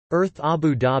Earth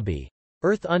Abu Dhabi.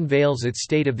 Earth unveils its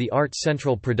state-of-the-art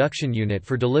central production unit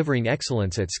for delivering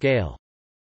excellence at scale.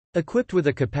 Equipped with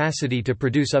a capacity to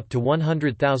produce up to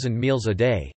 100,000 meals a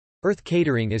day, Earth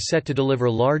Catering is set to deliver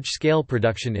large-scale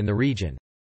production in the region.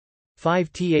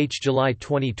 5th July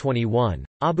 2021,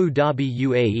 Abu Dhabi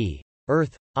UAE.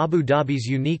 Earth, Abu Dhabi's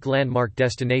unique landmark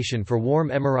destination for warm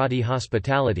Emirati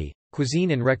hospitality,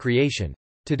 cuisine and recreation,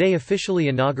 today officially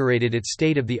inaugurated its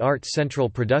state-of-the-art Central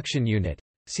Production Unit,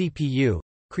 CPU,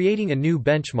 creating a new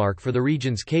benchmark for the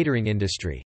region's catering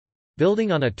industry.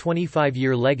 Building on a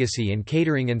 25-year legacy in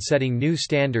catering and setting new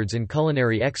standards in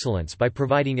culinary excellence by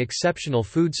providing exceptional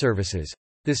food services,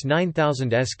 this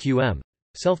 9,000 sqm,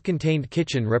 self-contained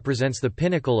kitchen represents the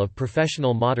pinnacle of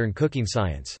professional modern cooking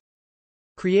science.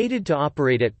 Created to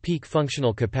operate at peak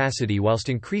functional capacity whilst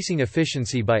increasing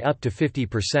efficiency by up to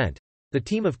 50%, the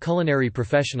team of culinary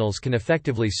professionals can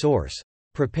effectively source,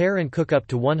 prepare and cook up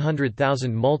to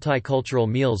 100,000 multicultural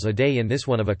meals a day in this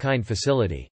one-of-a-kind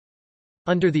facility.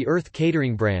 Under the Earth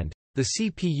Catering brand, the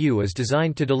CPU is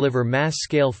designed to deliver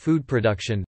mass-scale food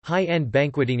production, high-end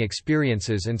banqueting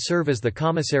experiences and serve as the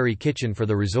commissary kitchen for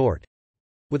the resort.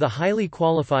 With a highly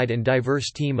qualified and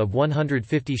diverse team of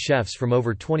 150 chefs from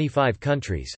over 25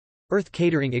 countries, Earth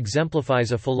Catering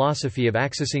exemplifies a philosophy of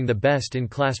accessing the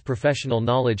best-in-class professional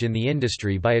knowledge in the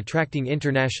industry by attracting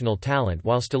international talent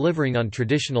whilst delivering on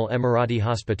traditional Emirati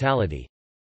hospitality.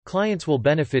 Clients will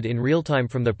benefit in real time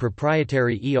from the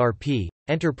proprietary ERP,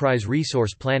 enterprise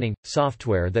resource planning,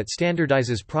 software that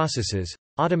standardizes processes,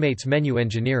 automates menu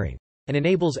engineering, and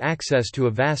enables access to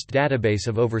a vast database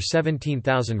of over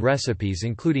 17,000 recipes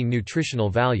including nutritional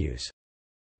values.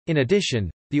 In addition,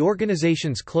 the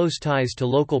organization's close ties to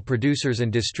local producers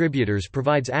and distributors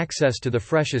provides access to the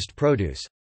freshest produce.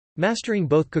 Mastering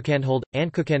both cook-and-hold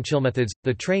and cook-and-chill methods,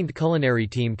 the trained culinary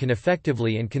team can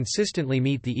effectively and consistently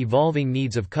meet the evolving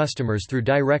needs of customers through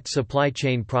direct supply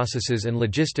chain processes and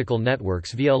logistical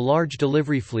networks via a large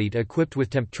delivery fleet equipped with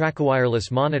TempTrack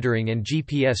wireless monitoring and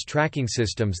GPS tracking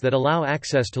systems that allow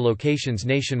access to locations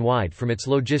nationwide from its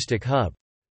logistic hub.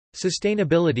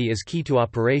 Sustainability is key to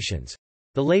operations.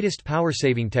 The latest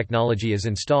power-saving technology is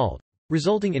installed,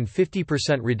 resulting in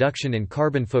 50% reduction in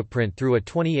carbon footprint through a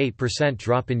 28%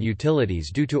 drop in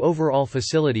utilities due to overall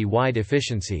facility-wide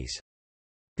efficiencies.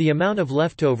 The amount of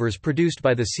leftovers produced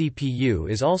by the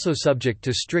CPU is also subject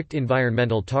to strict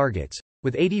environmental targets,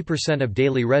 with 80% of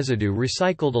daily residue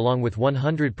recycled along with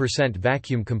 100%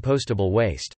 vacuum compostable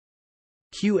waste.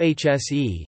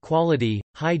 QHSE, quality,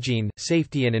 hygiene,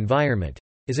 safety and environment,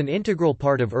 is an integral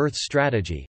part of Earth's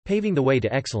strategy, paving the way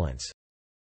to excellence.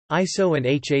 ISO and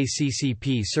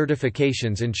HACCP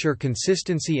certifications ensure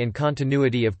consistency and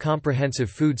continuity of comprehensive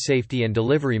food safety and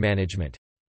delivery management.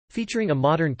 Featuring a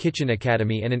modern kitchen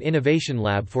academy and an innovation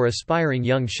lab for aspiring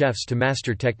young chefs to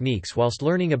master techniques whilst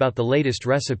learning about the latest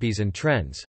recipes and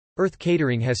trends, Earth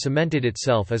Catering has cemented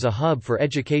itself as a hub for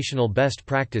educational best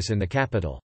practice in the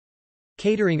capital.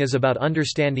 Catering is about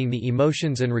understanding the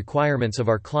emotions and requirements of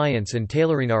our clients and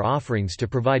tailoring our offerings to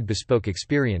provide bespoke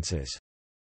experiences.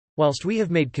 Whilst we have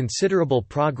made considerable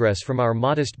progress from our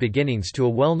modest beginnings to a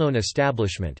well-known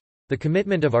establishment, the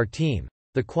commitment of our team,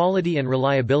 the quality and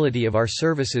reliability of our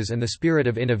services and the spirit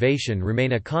of innovation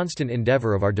remain a constant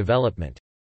endeavor of our development.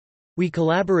 We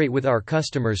collaborate with our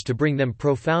customers to bring them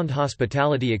profound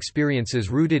hospitality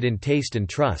experiences rooted in taste and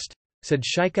trust, said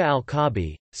Sheikha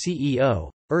Al-Kabi,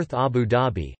 CEO, Earth Abu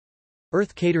Dhabi.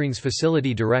 Earth Catering's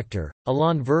facility director,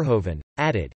 Alain Verhoeven,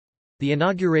 added, "The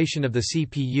inauguration of the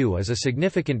CPU is a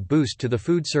significant boost to the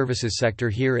food services sector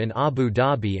here in Abu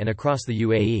Dhabi and across the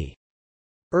UAE.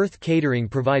 Earth Catering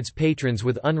provides patrons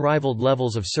with unrivaled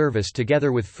levels of service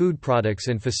together with food products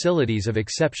and facilities of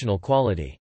exceptional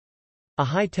quality. A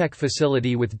high-tech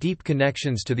facility with deep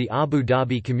connections to the Abu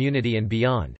Dhabi community and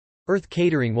beyond, Earth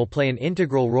Catering will play an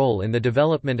integral role in the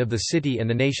development of the city and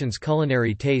the nation's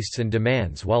culinary tastes and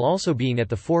demands while also being at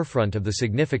the forefront of the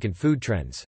significant food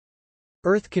trends.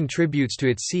 Earth contributes to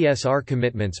its CSR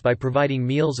commitments by providing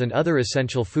meals and other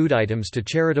essential food items to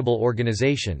charitable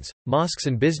organizations, mosques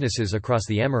and businesses across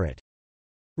the emirate.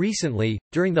 Recently,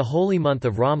 during the holy month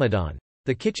of Ramadan,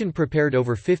 the kitchen prepared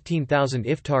over 15,000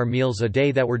 iftar meals a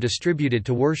day that were distributed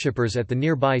to worshippers at the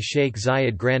nearby Sheikh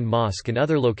Zayed Grand Mosque and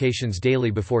other locations daily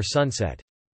before sunset.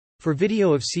 For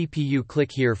video of CPU,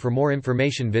 click here. For more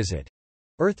information visit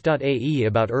earth.ae.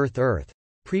 About Earth. Earth,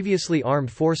 previously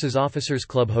Armed Forces Officers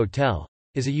Club Hotel,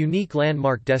 is a unique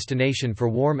landmark destination for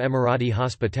warm Emirati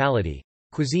hospitality,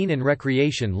 cuisine and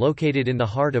recreation located in the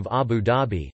heart of Abu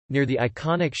Dhabi, near the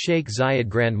iconic Sheikh Zayed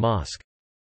Grand Mosque.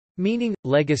 Meaning,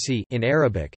 legacy in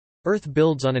Arabic, Earth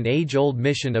builds on an age-old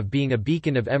mission of being a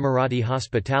beacon of Emirati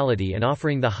hospitality and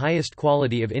offering the highest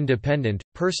quality of independent,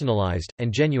 personalized,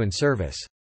 and genuine service.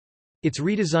 Its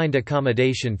redesigned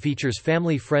accommodation features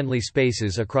family-friendly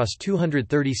spaces across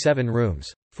 237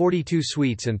 rooms, 42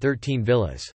 suites and 13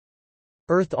 villas.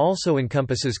 Earth also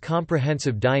encompasses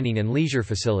comprehensive dining and leisure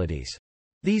facilities.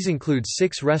 These include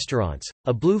 6 restaurants,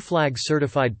 a Blue Flag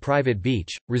certified private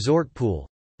beach, resort pool,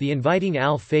 the inviting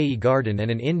Al Fayi Garden and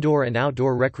an indoor and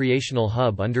outdoor recreational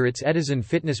hub under its Edison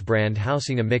Fitness brand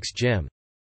housing a mixed gym.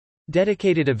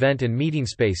 Dedicated event and meeting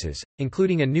spaces,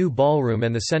 including a new ballroom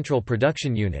and the central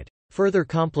production unit, further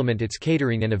complement its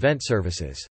catering and event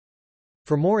services.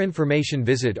 For more information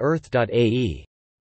visit earth.ae.